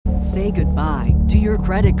Say goodbye to your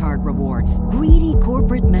credit card rewards. Greedy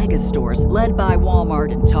corporate mega stores, led by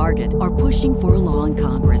Walmart and Target, are pushing for a law in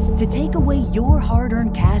Congress to take away your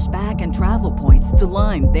hard-earned cash back and travel points to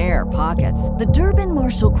line their pockets. The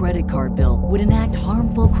Durbin-Marshall credit card bill would enact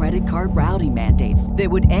harmful credit card routing mandates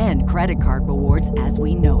that would end credit card rewards as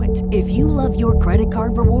we know it. If you love your credit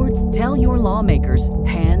card rewards, tell your lawmakers,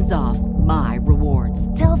 hands off my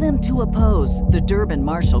rewards. Tell them to oppose the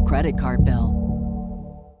Durbin-Marshall credit card bill.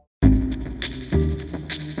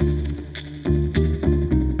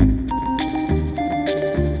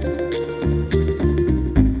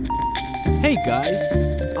 Hey guys,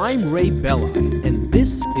 I'm Ray Belli, and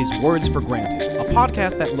this is Words for Granted, a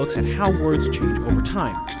podcast that looks at how words change over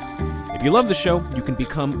time. If you love the show, you can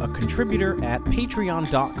become a contributor at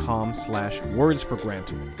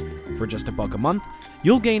patreon.com/wordsforgranted. For just $1 a month,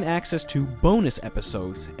 you'll gain access to bonus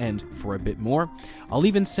episodes, and for a bit more, I'll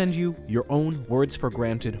even send you your own Words for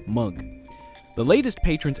Granted mug. The latest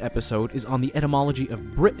Patrons episode is on the etymology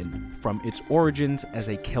of Britain, from its origins as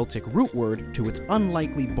a Celtic root word to its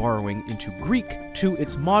unlikely borrowing into Greek to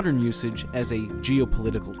its modern usage as a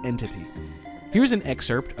geopolitical entity. Here's an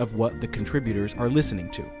excerpt of what the contributors are listening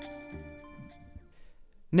to.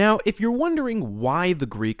 Now, if you're wondering why the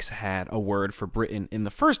Greeks had a word for Britain in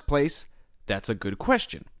the first place, that's a good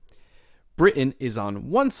question. Britain is on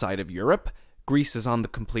one side of Europe, Greece is on the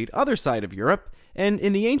complete other side of Europe, and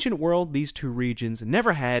in the ancient world, these two regions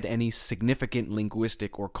never had any significant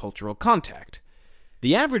linguistic or cultural contact.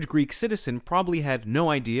 The average Greek citizen probably had no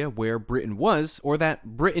idea where Britain was, or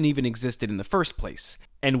that Britain even existed in the first place.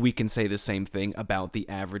 And we can say the same thing about the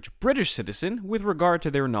average British citizen with regard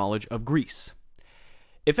to their knowledge of Greece.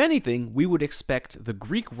 If anything, we would expect the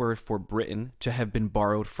Greek word for Britain to have been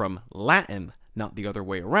borrowed from Latin, not the other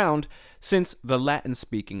way around, since the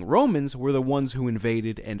Latin-speaking Romans were the ones who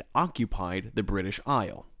invaded and occupied the British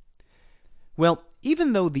Isle. Well,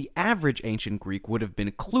 even though the average ancient Greek would have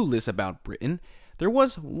been clueless about Britain, there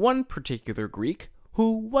was one particular Greek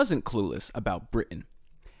who wasn't clueless about Britain.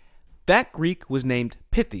 That Greek was named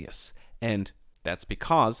Pythias, and that's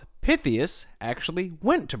because Pythias actually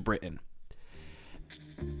went to Britain.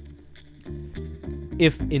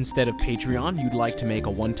 If instead of Patreon you'd like to make a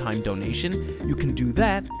one-time donation, you can do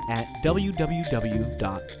that at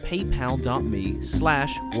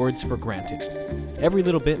www.paypal.me/wordsforgranted. Every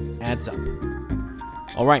little bit adds up.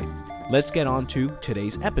 Alright, let's get on to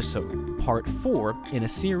today's episode, part 4 in a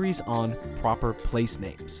series on proper place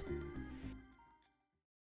names.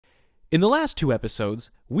 In the last 2 episodes,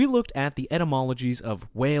 we looked at the etymologies of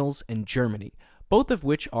Wales and Germany, both of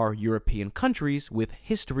which are European countries with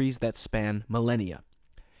histories that span millennia.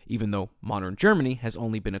 Even though modern Germany has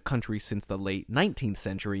only been a country since the late 19th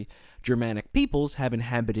century, Germanic peoples have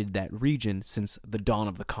inhabited that region since the dawn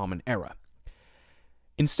of the Common Era.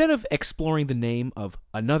 Instead of exploring the name of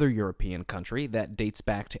another European country that dates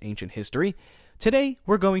back to ancient history, today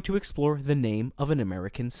we're going to explore the name of an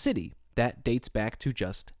American city that dates back to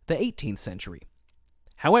just the 18th century.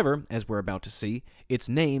 However, as we're about to see, its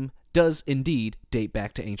name does indeed date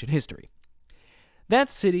back to ancient history.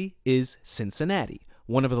 That city is Cincinnati,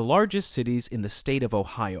 one of the largest cities in the state of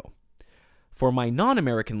Ohio. For my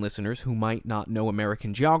non-American listeners who might not know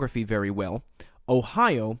American geography very well,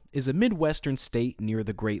 Ohio is a Midwestern state near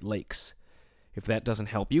the Great Lakes. If that doesn't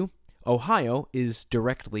help you, Ohio is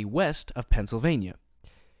directly west of Pennsylvania.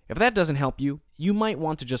 If that doesn't help you, you might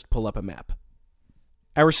want to just pull up a map.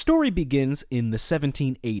 Our story begins in the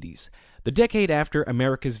 1780s, the decade after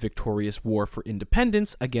America's victorious war for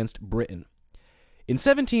independence against Britain. In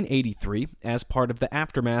 1783, as part of the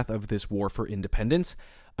aftermath of this war for independence,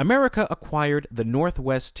 America acquired the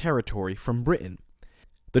Northwest Territory from Britain.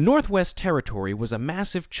 The Northwest Territory was a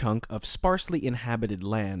massive chunk of sparsely inhabited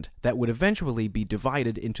land that would eventually be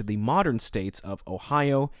divided into the modern states of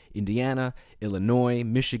Ohio, Indiana, Illinois,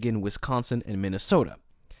 Michigan, Wisconsin, and Minnesota.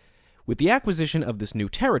 With the acquisition of this new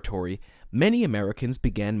territory, many Americans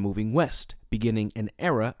began moving west, beginning an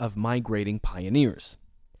era of migrating pioneers.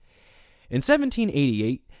 In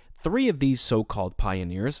 1788, 3 of these so-called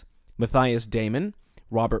pioneers, Matthias Damon,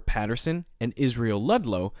 Robert Patterson, and Israel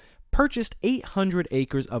Ludlow, purchased 800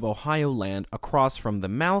 acres of Ohio land across from the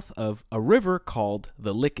mouth of a river called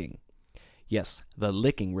the Licking. Yes, the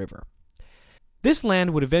Licking River. This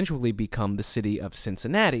land would eventually become the city of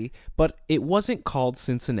Cincinnati, but it wasn't called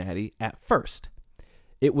Cincinnati at first.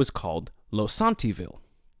 It was called Losantiville.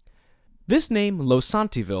 This name,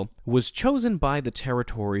 Losantiville, was chosen by the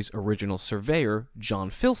territory's original surveyor, John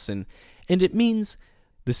Filson, and it means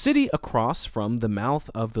the city across from the mouth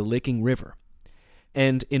of the Licking River.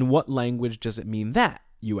 And in what language does it mean that,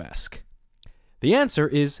 you ask? The answer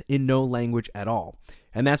is in no language at all.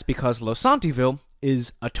 And that's because Losantiville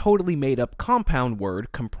is a totally made-up compound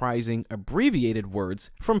word comprising abbreviated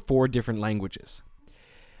words from 4 different languages.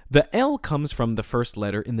 The L comes from the first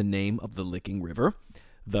letter in the name of the Licking River.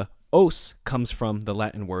 The os comes from the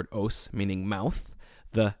Latin word os, meaning mouth.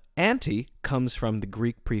 The anti comes from the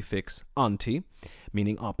Greek prefix anti,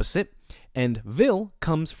 meaning opposite. And ville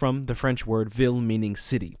comes from the French word ville, meaning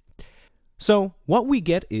city. So what we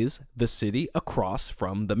get is the city across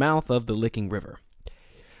from the mouth of the Licking River.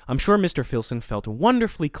 I'm sure Mr. Filson felt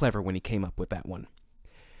wonderfully clever when he came up with that one.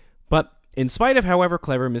 But in spite of however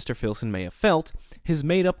clever Mr. Filson may have felt, his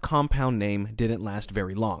made-up compound name didn't last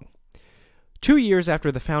very long. 2 years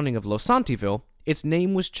after the founding of Losantiville, its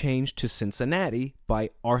name was changed to Cincinnati by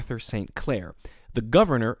Arthur St. Clair, the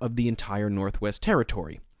governor of the entire Northwest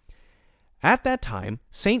Territory. At that time,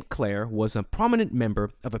 St. Clair was a prominent member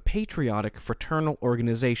of a patriotic fraternal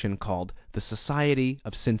organization called the Society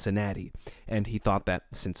of Cincinnati, and he thought that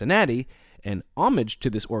Cincinnati, in homage to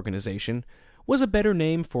this organization, was a better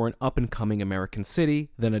name for an up-and-coming American city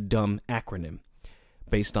than a dumb acronym.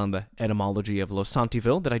 Based on the etymology of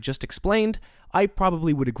Losantiville that I just explained, I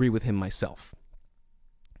probably would agree with him myself.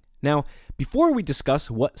 Now, before we discuss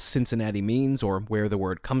what Cincinnati means or where the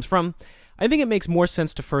word comes from, I think it makes more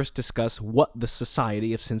sense to first discuss what the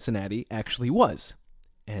Society of Cincinnati actually was,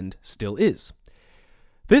 and still is.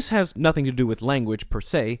 This has nothing to do with language per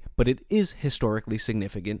se, but it is historically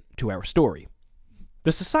significant to our story.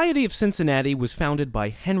 The Society of Cincinnati was founded by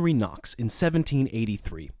Henry Knox in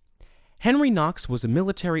 1783. Henry Knox was a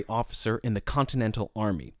military officer in the Continental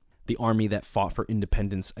Army, the army that fought for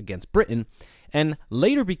independence against Britain, and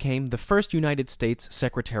later became the first United States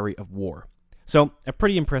Secretary of War. So, a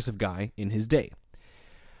pretty impressive guy in his day.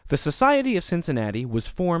 The Society of Cincinnati was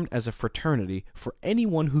formed as a fraternity for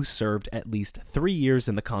anyone who served at least 3 years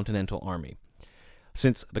in the Continental Army.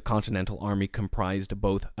 Since the Continental Army comprised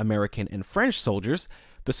both American and French soldiers,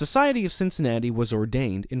 the Society of Cincinnati was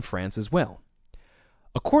ordained in France as well.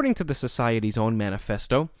 According to the Society's own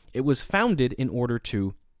manifesto, it was founded in order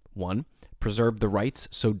to 1. Preserve the rights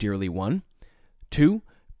so dearly won, 2.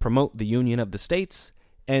 Promote the union of the states,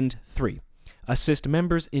 and 3. Assist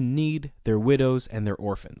members in need, their widows, and their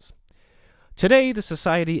orphans. Today, the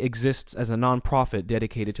Society exists as a non-profit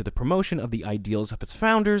dedicated to the promotion of the ideals of its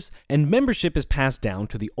founders, and membership is passed down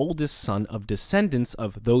to the oldest son of descendants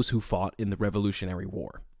of those who fought in the Revolutionary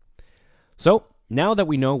War. So, now that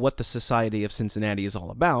we know what the Society of Cincinnati is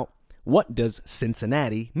all about, what does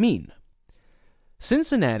Cincinnati mean?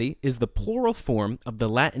 Cincinnati is the plural form of the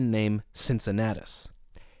Latin name Cincinnatus.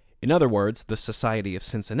 In other words, the Society of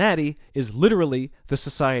Cincinnati is literally the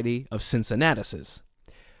Society of Cincinnatuses.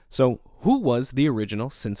 So, who was the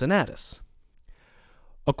original Cincinnatus?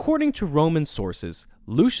 According to Roman sources,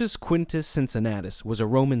 Lucius Quintus Cincinnatus was a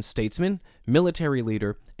Roman statesman, military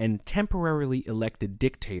leader, and temporarily elected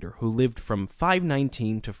dictator who lived from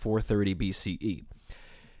 519 to 430 BCE.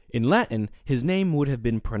 In Latin, his name would have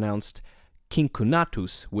been pronounced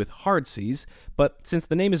Cincinnatus with hard C's, but since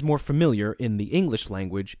the name is more familiar in the English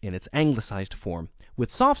language in its anglicized form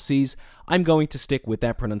with soft C's, I'm going to stick with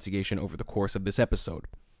that pronunciation over the course of this episode.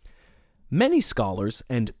 Many scholars,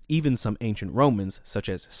 and even some ancient Romans, such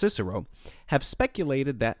as Cicero, have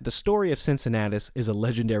speculated that the story of Cincinnatus is a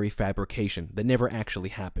legendary fabrication that never actually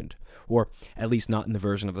happened, or at least not in the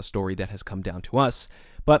version of the story that has come down to us,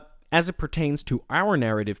 but as it pertains to our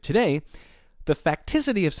narrative today, the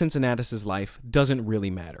facticity of Cincinnatus' life doesn't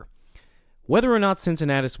really matter. Whether or not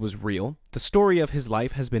Cincinnatus was real, the story of his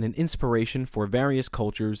life has been an inspiration for various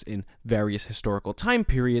cultures in various historical time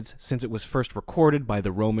periods since it was first recorded by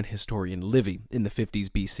the Roman historian Livy in the 50s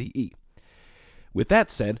BCE. With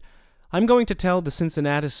that said, I'm going to tell the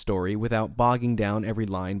Cincinnatus story without bogging down every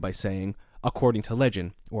line by saying, according to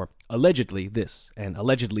legend, or allegedly this and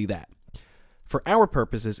allegedly that. For our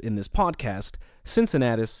purposes in this podcast,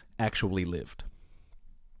 Cincinnatus actually lived.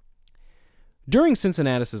 During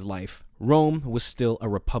Cincinnatus' life, Rome was still a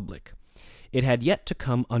republic. It had yet to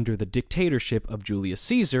come under the dictatorship of Julius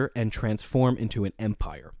Caesar and transform into an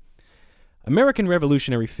empire. American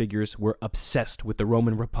revolutionary figures were obsessed with the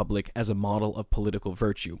Roman Republic as a model of political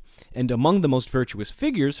virtue, and among the most virtuous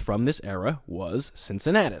figures from this era was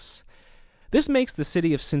Cincinnatus. This makes the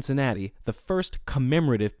city of Cincinnati the first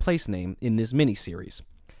commemorative place name in this miniseries.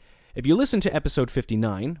 If you listen to episode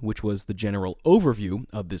 59, which was the general overview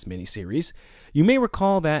of this miniseries, you may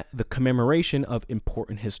recall that the commemoration of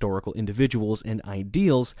important historical individuals and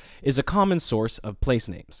ideals is a common source of place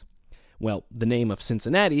names. Well, the name of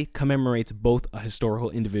Cincinnati commemorates both a historical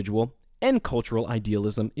individual and cultural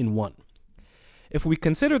idealism in one. If we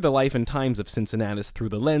consider the life and times of Cincinnatus through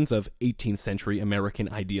the lens of 18th century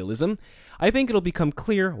American idealism, I think it'll become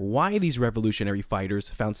clear why these revolutionary fighters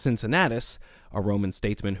found Cincinnatus, a Roman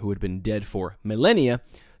statesman who had been dead for millennia,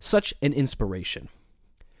 such an inspiration.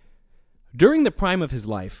 During the prime of his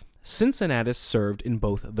life, Cincinnatus served in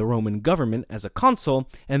both the Roman government as a consul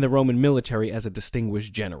and the Roman military as a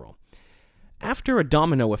distinguished general. After a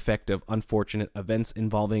domino effect of unfortunate events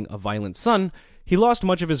involving a violent son, he lost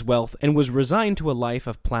much of his wealth and was resigned to a life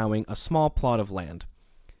of plowing a small plot of land.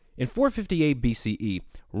 In 458 BCE,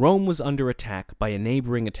 Rome was under attack by a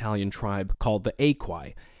neighboring Italian tribe called the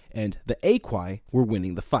Aequi, and the Aequi were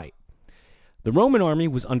winning the fight. The Roman army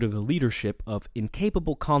was under the leadership of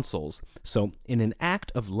incapable consuls, so in an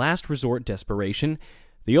act of last resort desperation,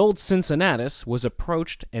 the old Cincinnatus was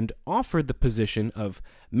approached and offered the position of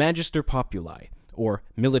Magister Populi, or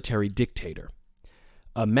military dictator.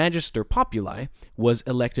 A Magister Populi was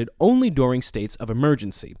elected only during states of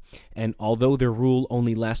emergency, and although their rule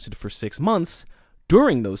only lasted for 6 months,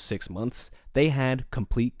 during those 6 months, they had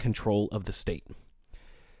complete control of the state.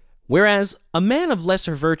 Whereas a man of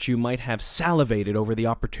lesser virtue might have salivated over the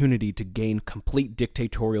opportunity to gain complete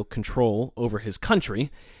dictatorial control over his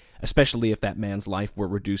country, especially if that man's life were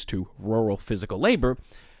reduced to rural physical labor,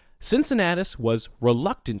 Cincinnatus was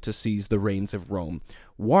reluctant to seize the reins of Rome,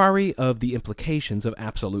 wary of the implications of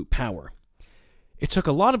absolute power. It took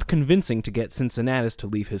a lot of convincing to get Cincinnatus to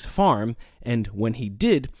leave his farm, and when he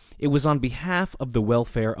did, it was on behalf of the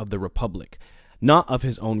welfare of the Republic, not of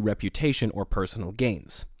his own reputation or personal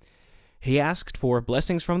gains. He asked for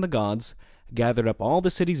blessings from the gods, gathered up all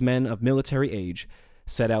the city's men of military age,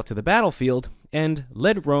 set out to the battlefield, and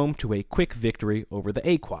led Rome to a quick victory over the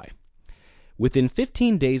Aequi. Within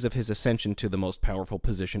 15 days of his ascension to the most powerful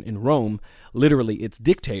position in Rome, literally its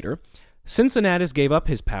dictator, Cincinnatus gave up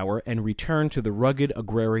his power and returned to the rugged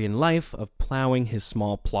agrarian life of plowing his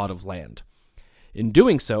small plot of land. In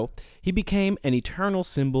doing so, he became an eternal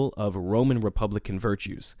symbol of Roman Republican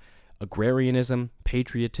virtues: agrarianism,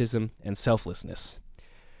 patriotism, and selflessness.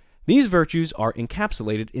 These virtues are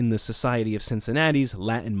encapsulated in the Society of Cincinnati's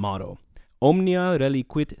Latin motto, Omnia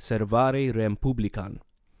reliquit servare rem publicam.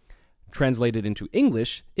 Translated into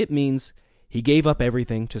English, it means, he gave up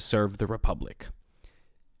everything to serve the Republic.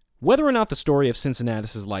 Whether or not the story of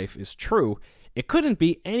Cincinnatus' life is true, it couldn't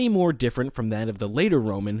be any more different from that of the later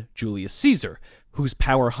Roman Julius Caesar, whose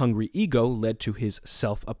power-hungry ego led to his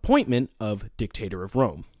self-appointment of dictator of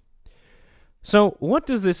Rome. So, what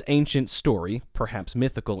does this ancient story, perhaps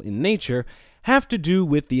mythical in nature, have to do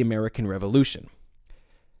with the American Revolution?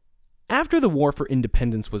 After the War for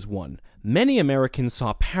Independence was won, many Americans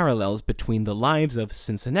saw parallels between the lives of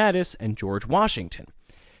Cincinnatus and George Washington.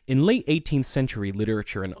 In late 18th century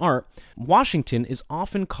literature and art, Washington is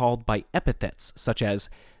often called by epithets such as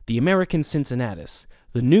the American Cincinnatus,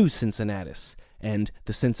 the New Cincinnatus, and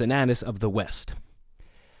the Cincinnatus of the West.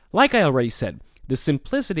 Like I already said, the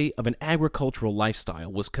simplicity of an agricultural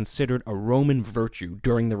lifestyle was considered a Roman virtue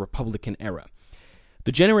during the Republican era.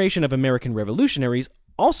 The generation of American revolutionaries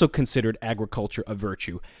also considered agriculture a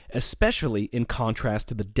virtue, especially in contrast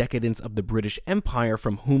to the decadence of the British Empire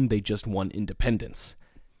from whom they just won independence.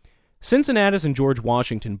 Cincinnatus and George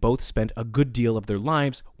Washington both spent a good deal of their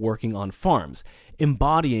lives working on farms,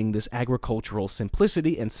 embodying this agricultural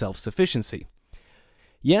simplicity and self-sufficiency.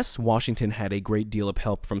 Yes, Washington had a great deal of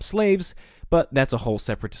help from slaves, but that's a whole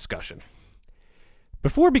separate discussion.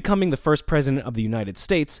 Before becoming the first president of the United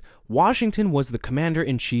States, Washington was the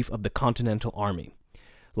commander-in-chief of the Continental Army.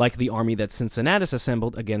 Like the army that Cincinnatus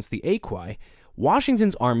assembled against the Aequi,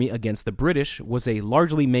 Washington's army against the British was a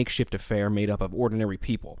largely makeshift affair made up of ordinary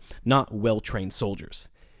people, not well-trained soldiers.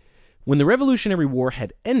 When the Revolutionary War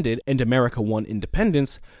had ended and America won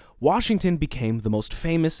independence, Washington became the most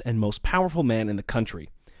famous and most powerful man in the country.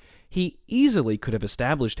 He easily could have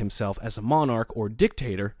established himself as a monarch or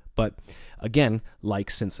dictator, but, again, like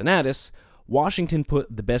Cincinnatus, Washington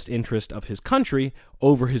put the best interest of his country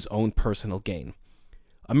over his own personal gain.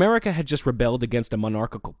 America had just rebelled against a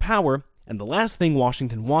monarchical power, and the last thing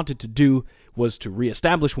Washington wanted to do was to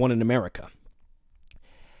reestablish one in America.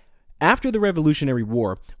 After the Revolutionary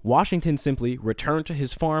War, Washington simply returned to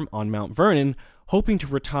his farm on Mount Vernon, hoping to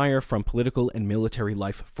retire from political and military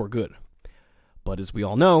life for good. But as we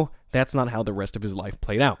all know, that's not how the rest of his life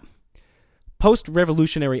played out.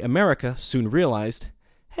 Post-revolutionary America soon realized,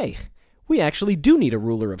 hey, we actually do need a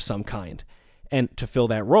ruler of some kind, and to fill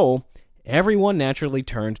that role, everyone naturally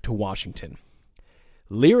turned to Washington.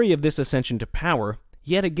 Leery of this ascension to power,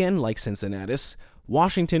 yet again like Cincinnatus,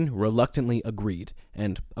 Washington reluctantly agreed,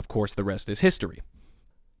 and of course the rest is history.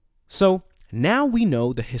 So, Now we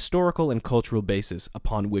know the historical and cultural basis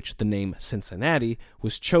upon which the name Cincinnati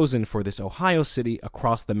was chosen for this Ohio city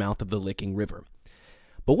across the mouth of the Licking River.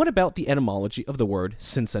 But what about the etymology of the word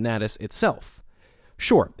Cincinnatus itself?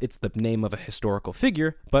 Sure, it's the name of a historical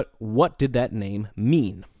figure, but what did that name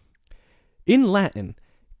mean? In Latin,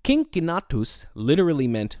 Cincinnatus literally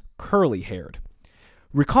meant curly-haired.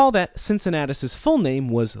 Recall that Cincinnatus's full name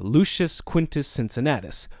was Lucius Quintus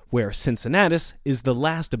Cincinnatus, where Cincinnatus is the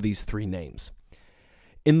last of these three names.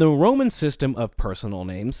 In the Roman system of personal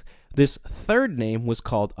names, this third name was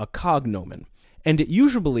called a cognomen, and it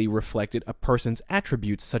usually reflected a person's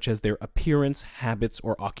attributes such as their appearance, habits,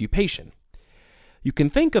 or occupation. You can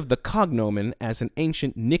think of the cognomen as an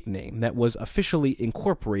ancient nickname that was officially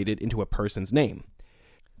incorporated into a person's name.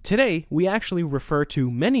 Today, we actually refer to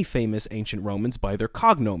many famous ancient Romans by their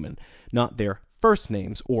cognomen, not their first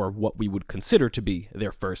names, or what we would consider to be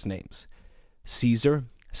their first names. Caesar,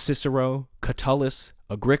 Cicero, Catullus,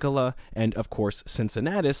 Agricola, and of course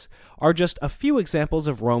Cincinnatus are just a few examples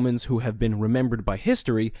of Romans who have been remembered by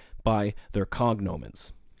history by their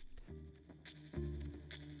cognomens.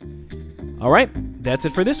 Alright, that's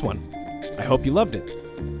it for this one. I hope you loved it.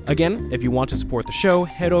 Again, if you want to support the show,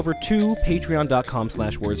 head over to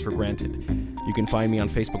patreon.com/wordsforgranted. You can find me on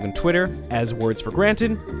Facebook and Twitter as Words for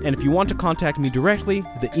Granted, and if you want to contact me directly,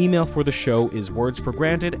 the email for the show is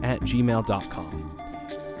wordsforgranted@gmail.com.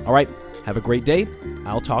 Alright, have a great day.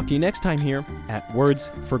 I'll talk to you next time here at Words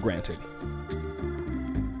for Granted.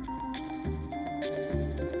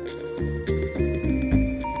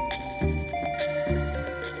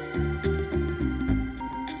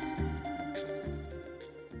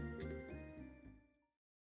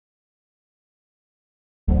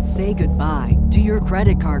 Say goodbye to your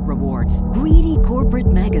credit card rewards. Greedy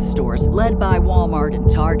corporate mega stores, led by Walmart and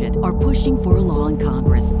Target, are pushing for a law in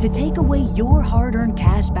Congress to take away your hard-earned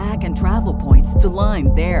cash back and travel points to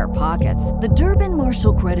line their pockets. The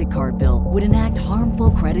Durbin-Marshall credit card bill would enact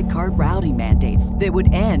harmful credit card routing mandates that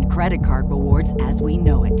would end credit card rewards as we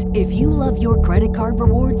know it. If you love your credit card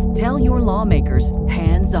rewards, tell your lawmakers,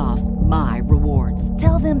 hands off my rewards.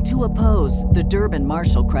 Tell them to oppose the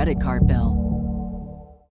Durbin-Marshall credit card bill.